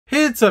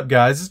What's up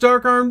guys, it's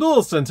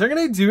DarkArmedDuelist and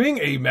today I'm doing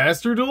a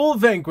Master Duel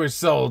Vanquish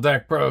Soul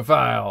deck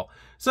profile.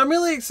 So I'm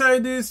really excited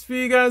to do this for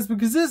you guys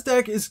because this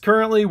deck is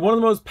currently one of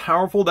the most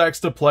powerful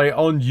decks to play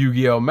on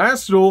Yu-Gi-Oh!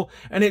 Master Duel,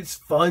 and it's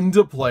fun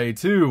to play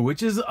too,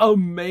 which is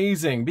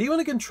amazing. Being able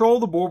to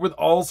control the board with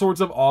all sorts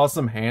of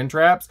awesome hand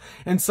traps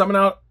and summon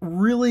out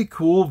really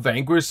cool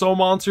Vanquish Soul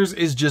monsters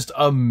is just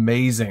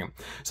amazing.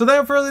 So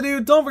without further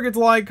ado, don't forget to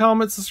like,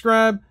 comment,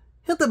 subscribe,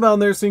 hit the bell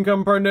there so you can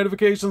become part of the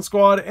notification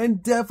squad,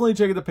 and definitely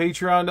check out the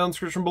Patreon down in the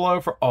description below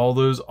for all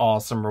those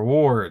awesome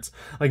rewards.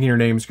 Like getting your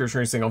name description for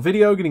every single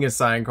video, getting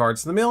assigned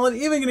cards to the mail, and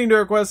even getting to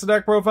request a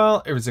deck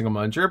profile every single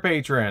month you're a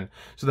patron.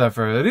 So without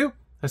further ado,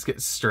 let's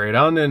get straight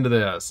on into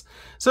this.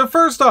 So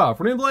first off,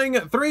 we're going to be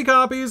playing 3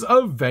 copies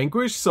of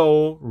Vanquish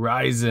Soul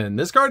Rising.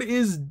 This card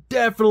is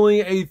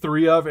definitely a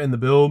 3-of in the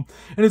build,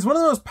 and it's one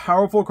of the most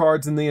powerful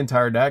cards in the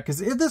entire deck, because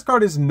if this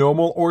card is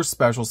normal or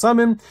special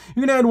summon,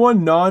 you can add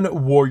one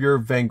non-warrior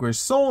Vanquish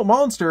Soul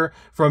monster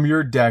from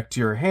your deck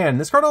to your hand.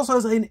 This card also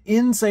has an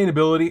insane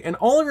ability, and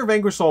all of your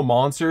Vanquish Soul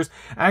monsters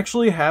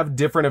actually have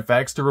different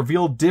effects to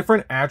reveal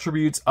different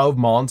attributes of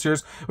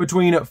monsters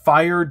between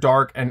fire,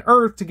 dark, and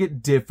earth to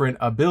get different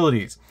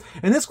abilities.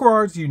 And this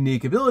card's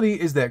unique ability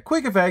is that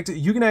quick effect.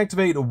 You can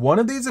activate one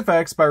of these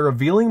effects by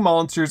revealing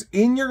monsters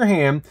in your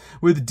hand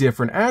with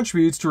different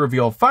attributes. To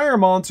reveal fire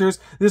monsters,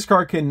 this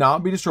card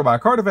cannot be destroyed by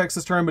card effects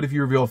this turn, but if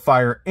you reveal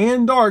fire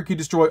and dark, you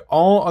destroy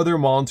all other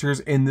monsters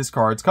in this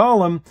card's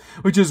column,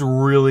 which is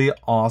really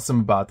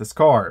awesome about this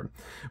card.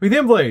 We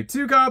then play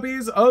 2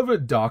 copies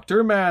of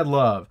Dr.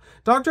 Madlove.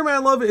 Dr.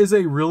 Madlove is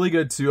a really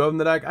good 2-of in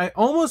the deck. I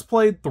almost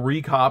played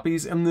 3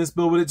 copies in this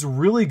build, but it's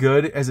really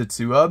good as a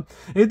 2-of.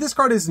 If this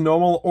card is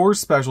normal or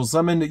special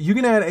summoned, you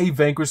can add a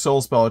Vanquish Soul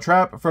spell or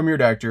trap from your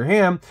deck to your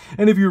hand,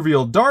 and if you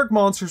reveal dark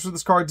monsters with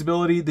this card's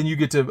ability, then you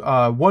get to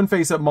one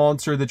face-up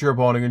monster that your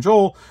opponent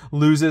control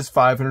loses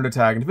 500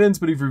 attack and defense,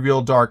 but if you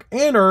reveal dark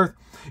and earth,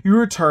 you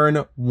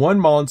return one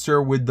monster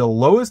with the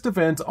lowest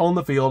defense on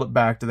the field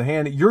back to the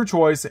hand, your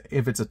choice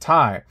if it's a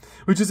tie,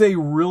 which is a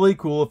really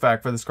cool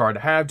effect for this card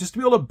to have, just to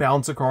be able to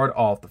bounce a card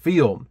off the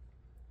field.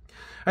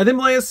 I then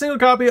play a single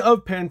copy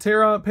of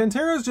Pantera.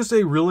 Pantera is just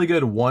a really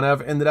good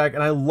 1-of in the deck,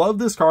 and I love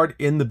this card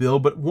in the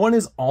build, but 1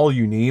 is all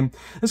you need.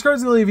 This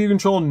card's ability, if you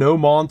control no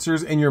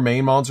monsters in your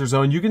main monster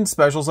zone, you can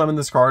special summon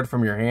this card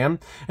from your hand.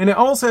 And it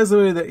also has the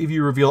ability that if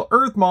you reveal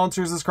earth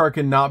monsters, this card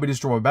cannot be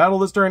destroyed by battle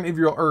this turn. If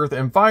you reveal earth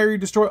and fire, you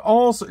destroy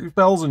all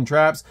spells and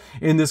traps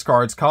in this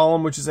card's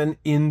column, which is an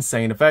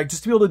insane effect,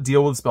 just to be able to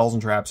deal with spells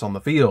and traps on the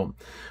field.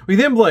 We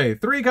then play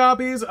 3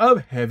 copies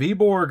of Heavy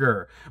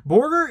Borger.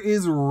 Borger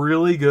is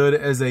really good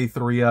as a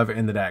 3-of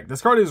in the deck.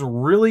 This card is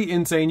really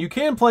insane. You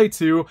can play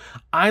 2.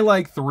 I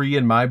like 3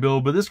 in my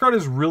build, but this card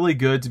is really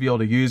good to be able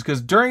to use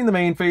because during the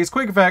main phase,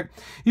 quick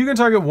effect, you can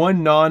target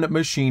one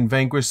non-machine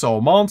Vanquish Soul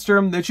monster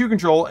that you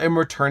control and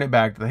return it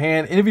back to the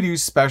hand. And if you do,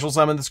 special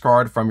summon this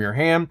card from your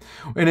hand.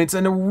 And it's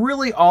a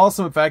really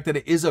awesome effect that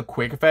it is a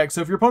quick effect.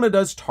 So if your opponent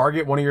does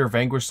target one of your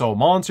Vanquish Soul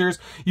monsters,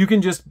 you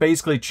can just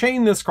basically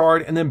chain this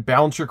card and then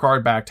bounce your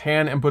card back to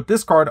hand and put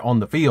this card on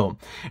the field.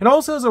 It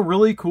also has a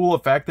really cool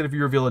effect that if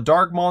you reveal a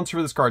dark monster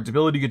for this card's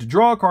ability, you get to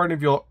draw a card, and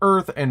if you reveal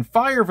earth and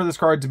fire for this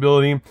card's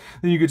ability,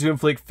 then you get to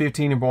inflict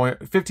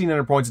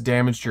 1,500 points of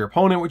damage to your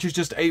opponent, which is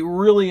just a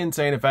really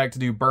insane effect to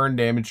do burn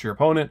damage to your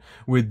opponent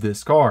with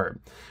this card.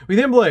 We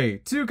then play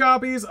 2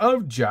 copies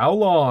of Jiao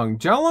Long.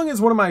 Jiao Long is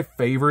one of my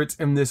favorites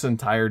in this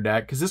entire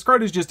deck because this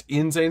card is just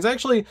insane. It's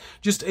actually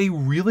just a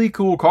really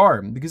cool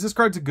card because this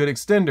card's a good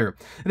extender.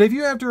 And if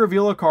you have to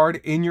reveal a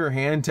card in your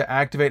hand to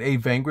activate a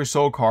Vanquish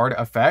Soul card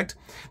effect,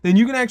 then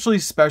you can actually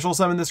special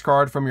summon this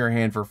card from your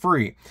hand for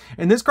free.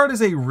 And this card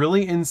is a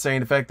really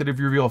insane effect that if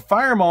you reveal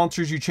fire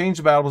monsters, you change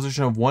the battle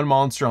position of one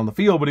monster on the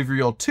field, but if you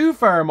reveal 2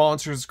 fire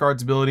monsters, this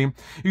card's ability,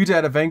 you get to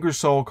add a Vanquish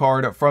Soul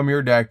card from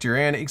your deck to your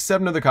hand,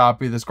 except another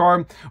copy of this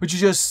card, which is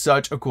just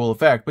such a cool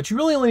effect. But you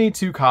really only need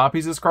 2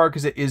 copies of this card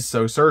because it is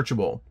so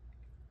searchable.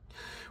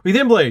 We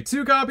then play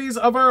 2 copies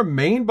of our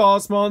main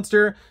boss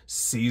monster,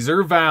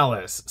 Caesar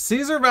Vallis.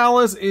 Caesar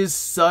Vallis is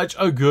such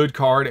a good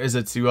card as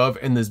a 2-of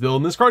in this build,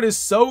 and this card is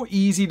so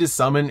easy to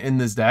summon in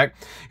this deck,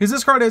 because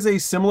this card has a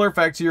similar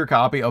effect to your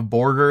copy of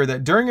Borger,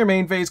 that during your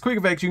main phase, quick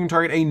effect, you can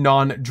target a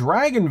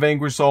non-dragon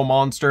Vanquish Soul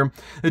monster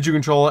that you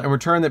control and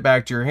return that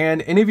back to your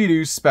hand, and if you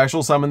do,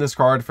 special summon this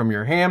card from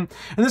your hand.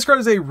 And this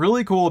card is a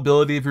really cool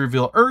ability. If you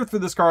reveal earth for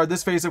this card,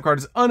 this face-up card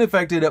is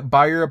unaffected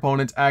by your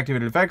opponent's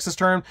activated effects this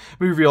turn,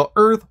 but if you reveal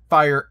earth,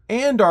 fire,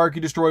 and dark,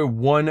 you destroy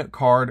 1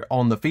 card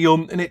on the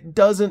field, and it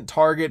doesn't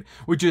target,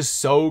 which is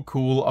so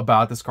cool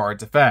about this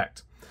card's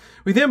effect.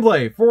 We then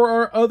play, for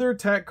our other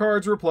tech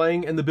cards we're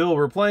playing in the build,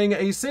 we're playing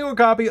a single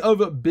copy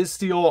of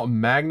Bestial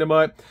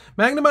Magnemite.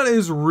 Magnemite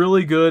is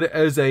really good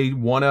as a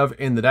 1-of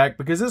in the deck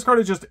because this card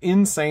is just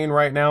insane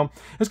right now.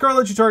 This card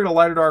lets you target a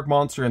light or dark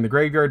monster in the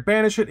graveyard,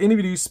 banish it, and if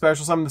you do,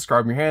 special summon this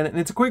card from your hand, and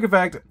it's a quick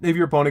effect if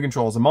your opponent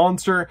controls a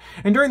monster.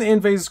 And during the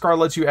end phase, this card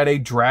lets you add a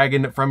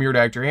dragon from your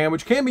deck to your hand,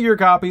 which can be your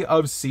copy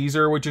of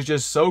Caesar, which is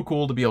just so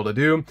cool to be able to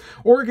do,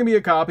 or it can be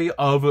a copy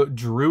of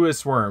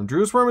Druis Worm.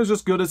 Druis Worm is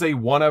just good as a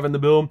 1-of in the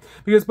build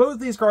because both both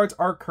these cards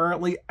are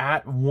currently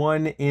at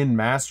 1 in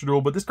Master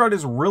Duel, but this card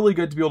is really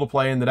good to be able to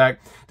play in the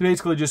deck to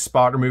basically just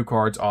spot remove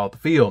cards off the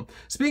field.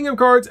 Speaking of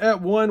cards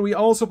at 1, we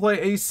also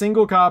play a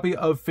single copy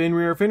of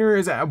Fenrir. Fenrir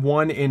is at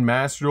 1 in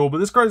Master Duel, but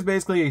this card is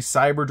basically a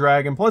Cyber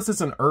Dragon, plus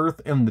it's an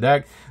Earth in the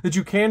deck that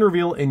you can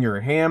reveal in your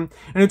hand,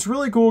 and it's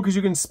really cool because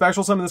you can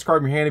special summon this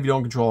card in your hand if you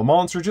don't control a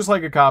monster, just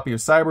like a copy of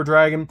Cyber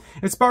Dragon.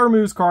 It spot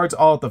removes cards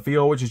off the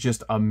field, which is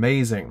just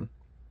amazing.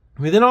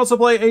 We then also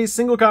play a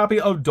single copy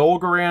of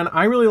Dolgaran.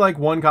 I really like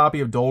one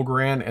copy of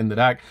Dolgaran in the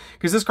deck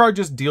because this card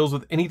just deals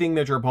with anything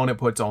that your opponent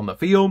puts on the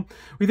field.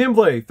 We then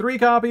play 3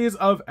 copies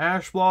of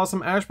Ash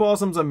Blossom. Ash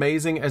Blossom's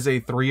amazing as a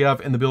 3-of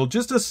in the build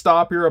just to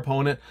stop your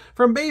opponent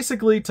from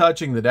basically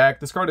touching the deck.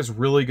 This card is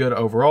really good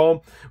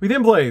overall. We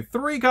then play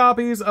 3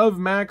 copies of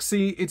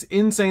Maxi. It's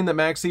insane that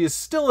Maxi is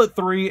still at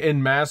 3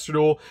 in Master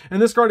Duel,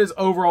 and this card is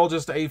overall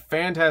just a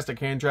fantastic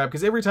hand trap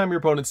because every time your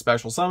opponent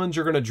special summons,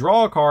 you're going to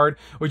draw a card,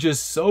 which is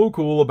so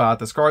cool about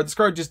this card. This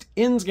card just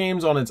ends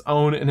games on its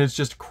own, and it's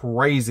just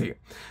crazy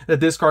that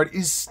this card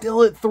is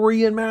still at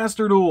 3 in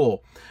Master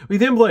Duel. We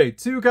then play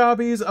 2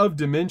 copies of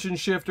Dimension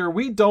Shifter.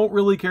 We don't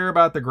really care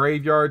about the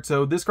graveyard,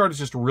 so this card is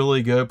just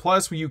really good.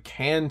 Plus, you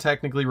can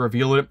technically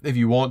reveal it if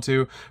you want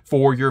to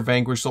for your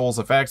Vanquish Souls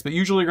effects, but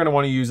usually you're going to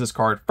want to use this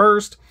card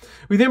first.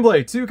 We then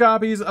play 2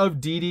 copies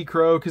of DD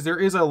Crow because there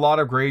is a lot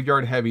of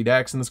graveyard heavy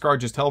decks, and this card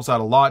just helps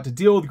out a lot to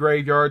deal with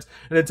graveyards,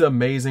 and it's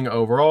amazing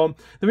overall.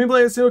 Then we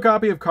play a single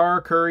copy of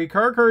Karakuri.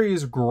 Karakuri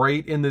is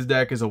great in this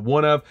deck as a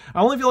 1-of.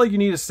 I only feel like you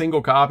need a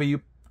single copy.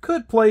 You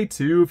could play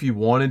 2 if you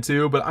wanted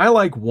to, but I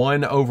like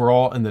 1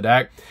 overall in the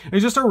deck.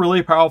 It's just a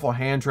really powerful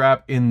hand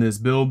trap in this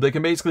build that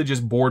can basically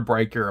just board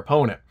break your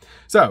opponent.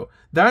 So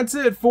that's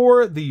it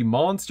for the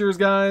monsters,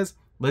 guys.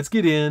 Let's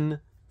get in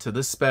to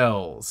the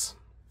spells.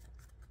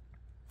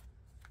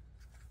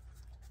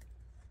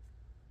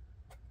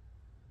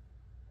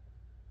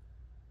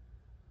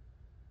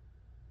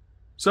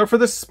 So for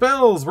the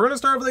spells, we're going to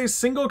start with a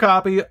single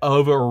copy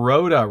of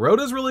Rhoda.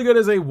 Rhoda's really good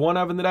as a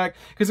 1-of in the deck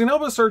because it can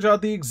help us search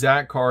out the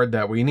exact card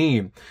that we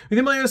need. We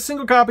then play a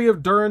single copy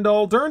of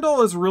Durandal.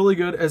 Durandal is really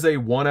good as a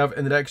 1-of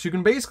in the deck, so you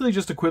can basically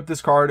just equip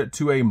this card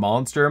to a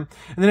monster, and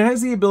then it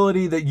has the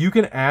ability that you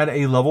can add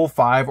a level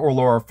 5 or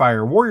lower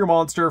Fire Warrior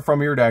monster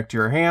from your deck to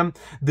your hand,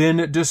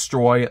 then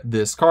destroy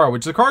this card,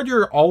 which the card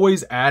you're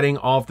always adding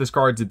off this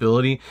card's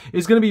ability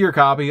is going to be your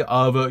copy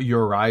of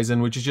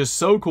Urizen, which is just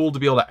so cool to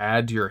be able to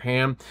add to your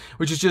hand,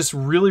 which is just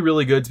really,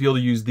 really good to be able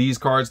to use these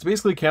cards to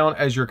basically count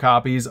as your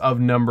copies of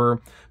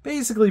number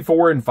basically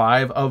 4 and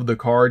 5 of the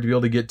card to be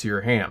able to get to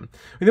your hand.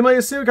 We then play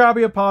a single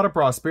copy of Pot of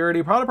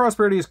Prosperity. Pot of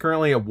Prosperity is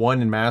currently at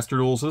 1 in Master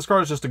Duel, so this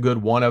card is just a good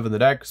 1-of in the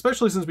deck,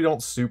 especially since we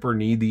don't super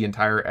need the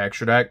entire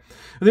extra deck.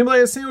 We then play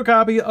a single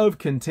copy of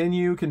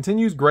Continue.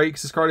 Continue's great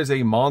because this card is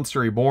a Monster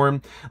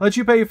Reborn. Lets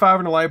you pay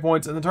 500 life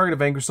points and then target a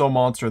Vanquish Soul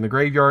monster in the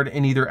graveyard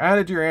and either add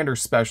it to your hand or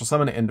special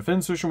summon it in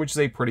defense position, which is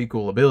a pretty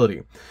cool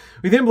ability.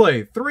 We then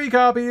play 3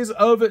 copies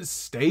of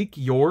Stake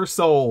Your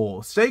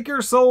Soul. Stake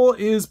Your Soul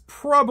is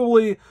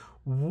probably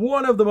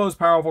one of the most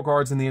powerful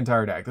cards in the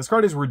entire deck. This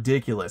card is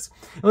ridiculous.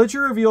 It lets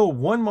you reveal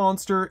 1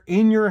 monster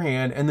in your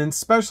hand and then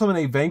special summon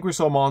a Vanquish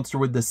Soul monster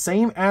with the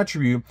same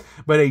attribute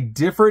but a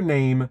different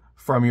name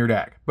from your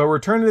deck, but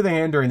return it to the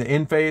hand during the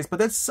end phase. But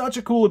that's such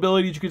a cool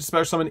ability that you could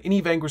special summon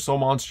any Vanquish Soul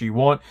monster you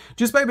want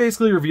just by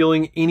basically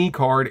revealing any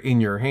card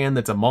in your hand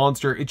that's a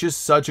monster. It's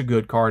just such a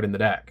good card in the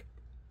deck.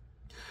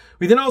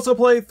 We then also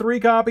play 3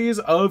 copies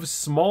of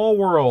Small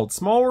World.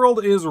 Small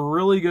World is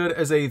really good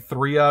as a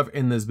 3-of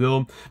in this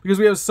build because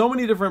we have so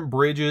many different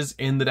bridges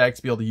in the deck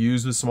to be able to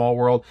use with Small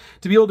World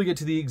to be able to get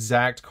to the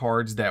exact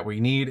cards that we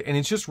need. And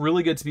it's just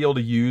really good to be able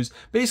to use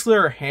basically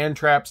our hand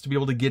traps to be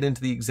able to get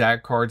into the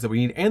exact cards that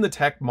we need, and the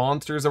tech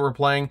monsters that we're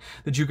playing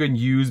that you can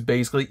use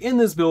basically in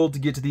this build to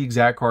get to the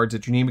exact cards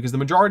that you need, because the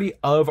majority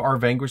of our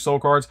Vanquish Soul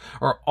cards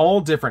are all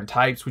different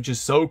types, which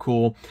is so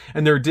cool.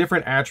 And there are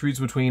different attributes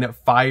between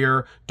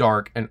fire,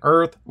 dark, and earth,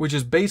 which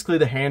is basically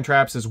the hand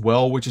traps as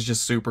well, which is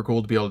just super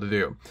cool to be able to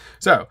do.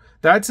 So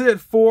that's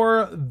it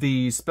for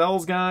the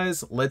spells,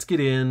 guys. Let's get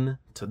in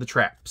to the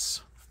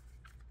traps.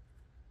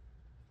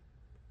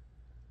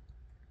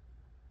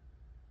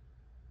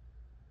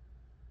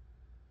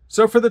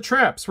 So for the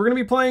traps, we're going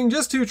to be playing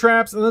just 2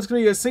 traps, and that's going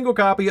to be a single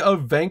copy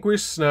of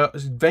Vanquish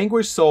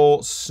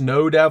Soul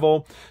Snow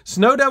Devil.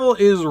 Snow Devil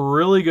is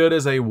really good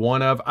as a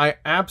 1-of. I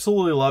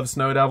absolutely love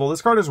Snow Devil.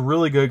 This card is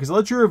really good because it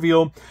lets you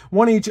reveal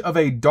 1 each of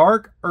a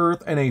dark,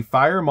 earth, and a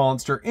fire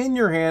monster in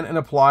your hand and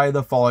apply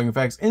the following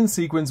effects in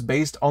sequence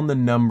based on the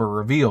number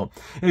revealed.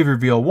 If you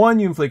reveal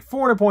 1, you inflict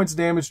 400 points of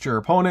damage to your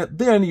opponent,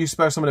 then you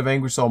special summon a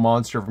Vanquish Soul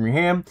monster from your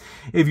hand.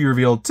 If you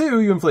reveal 2,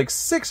 you inflict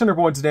 600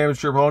 points of damage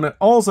to your opponent.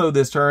 Also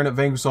this turn,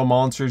 Vanquish Soul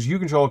monsters you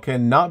control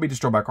cannot be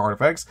destroyed by card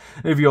effects.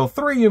 And if you roll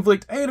 3, you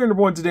inflict 800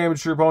 points of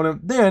damage to your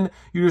opponent. Then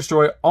you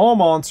destroy all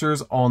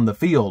monsters on the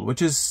field, which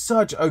is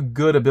such a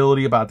good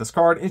ability about this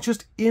card. It's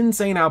just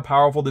insane how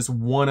powerful this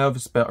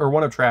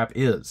 1-of trap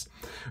is.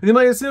 We then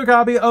play a single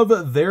copy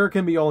of There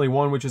Can Be Only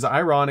One, which is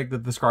ironic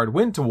that this card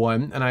went to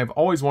 1, and I've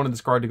always wanted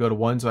this card to go to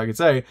 1, so I could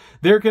say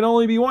there can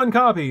only be one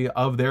copy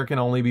of There Can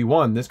Only Be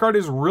One. This card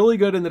is really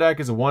good in the deck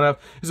as a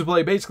 1-up. You can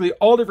play basically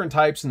all different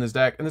types in this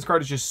deck, and this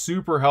card is just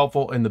super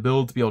helpful in the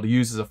build to be able to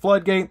use as a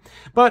floodgate,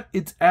 but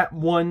it's at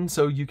 1,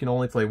 so you can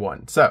only play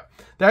 1. So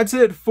that's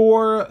it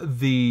for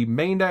the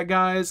main deck,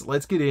 guys.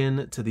 Let's get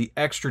into the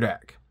extra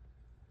deck.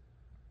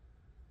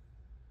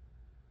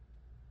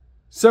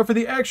 So for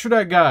the extra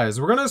deck, guys,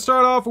 we're going to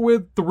start off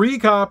with 3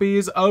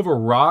 copies of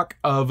Rock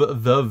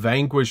of the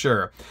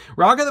Vanquisher.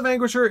 Rock of the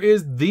Vanquisher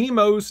is the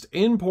most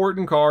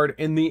important card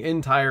in the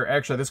entire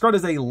extra. This card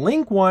is a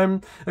link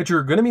 1 that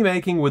you're going to be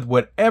making with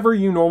whatever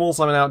you normal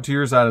summon out to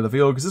your side of the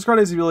field, because this card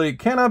is really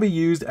cannot be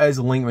used as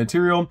link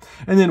material.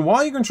 And then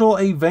while you control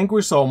a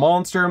Vanquish Soul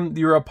monster,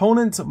 your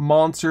opponent's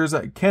monsters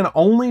can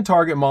only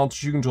target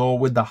monsters you control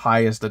with the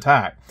highest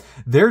attack.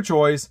 Their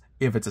choice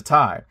if it's a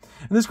tie.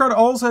 And this card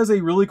also has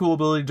a really cool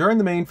ability. During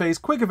the main phase,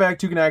 quick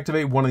effect, you can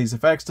activate one of these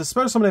effects to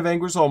special summon a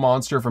Vanquish Soul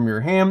monster from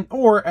your hand,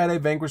 or add a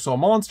Vanquish Soul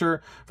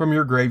monster from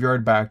your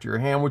graveyard back to your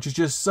hand, which is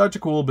just such a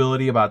cool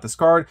ability about this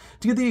card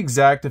to get the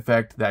exact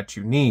effect that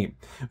you need.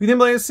 We then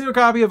play a single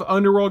copy of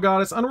Underworld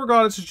Goddess. Underworld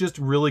Goddess is just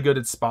really good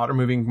at spot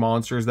removing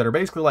monsters that are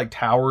basically like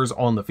towers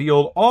on the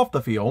field, off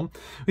the field.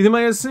 We then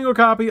play a single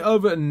copy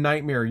of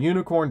Nightmare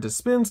Unicorn to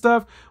spin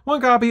stuff, 1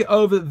 copy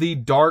of the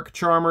Dark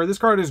Charmer. This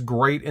card is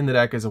great in the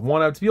deck as a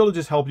 1-up to be able to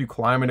just help you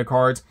climb into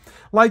cards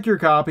like your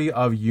copy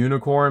of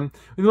Unicorn.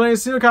 We play a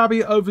single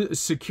copy of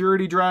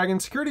Security Dragon.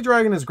 Security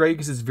Dragon is great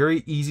because it's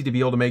very easy to be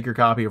able to make your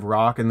copy of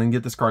Rock and then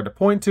get this card to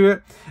point to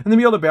it and then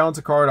be able to bounce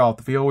a card off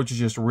the field, which is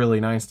just really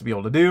nice to be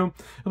able to do.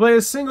 We play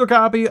a single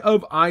copy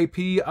of IP.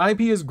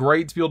 IP is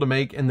great to be able to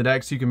make in the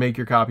deck so you can make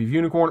your copy of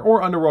Unicorn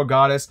or Underworld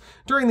Goddess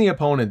during the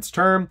opponent's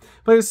turn.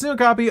 Play a single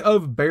copy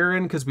of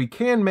Baron because we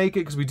can make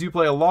it because we do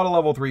play a lot of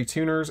level 3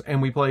 tuners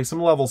and we play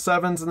some level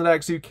 7s in the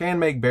deck, so you can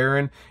make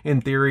Baron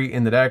in theory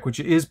in the deck, which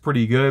is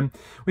pretty good.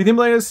 We then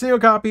play a single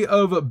copy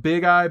of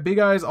Big Eye. Big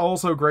Eye is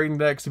also great in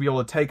decks to be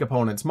able to take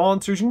opponents'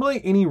 monsters. You can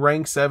play any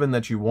rank 7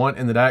 that you want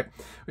in the deck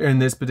in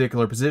this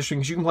particular position,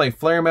 because you can play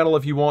Flare Metal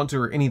if you want to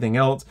or anything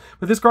else,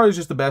 but this card is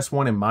just the best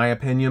one in my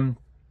opinion.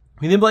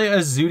 We then play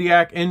a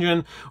Zodiac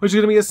Engine, which is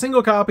going to be a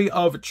single copy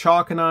of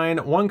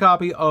Chalkanine, 1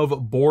 copy of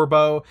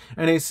Borbo,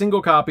 and a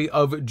single copy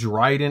of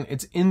Dryden.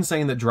 It's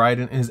insane that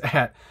Dryden is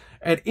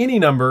at any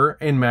number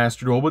in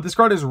Master Duel, but this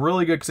card is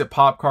really good because it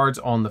pop cards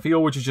on the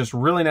field, which is just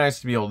really nice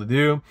to be able to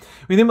do.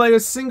 We then play a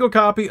single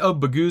copy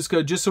of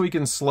Baguska just so we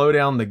can slow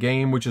down the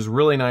game, which is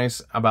really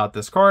nice about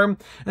this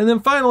card. And then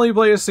finally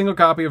play a single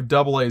copy of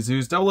Double A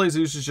Zeus. Double A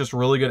Zeus is just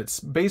really good.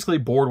 It's basically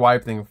board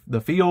wiping the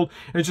field,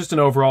 and it's just an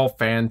overall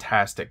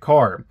fantastic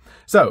card.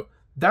 So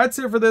that's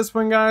it for this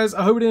one, guys.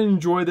 I hope you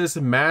enjoy this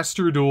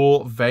Master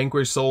Duel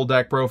Vanquish Soul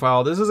deck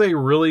profile. This is a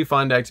really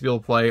fun deck to be able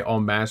to play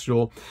on Master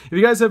Duel. If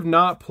you guys have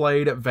not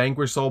played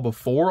Vanquish Soul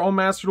before on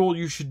Master Duel,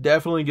 you should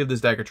definitely give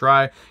this deck a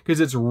try because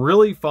it's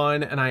really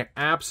fun and I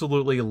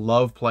absolutely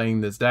love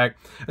playing this deck,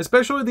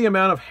 especially with the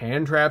amount of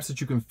hand traps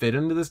that you can fit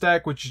into this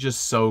deck, which is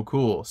just so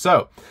cool.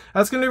 So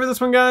that's going to do it for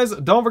this one, guys.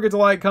 Don't forget to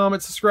like,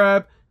 comment,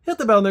 subscribe, hit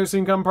the bell there so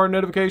you can become part of the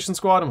notification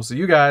squad, and we'll see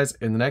you guys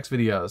in the next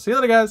video. See you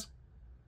later, guys.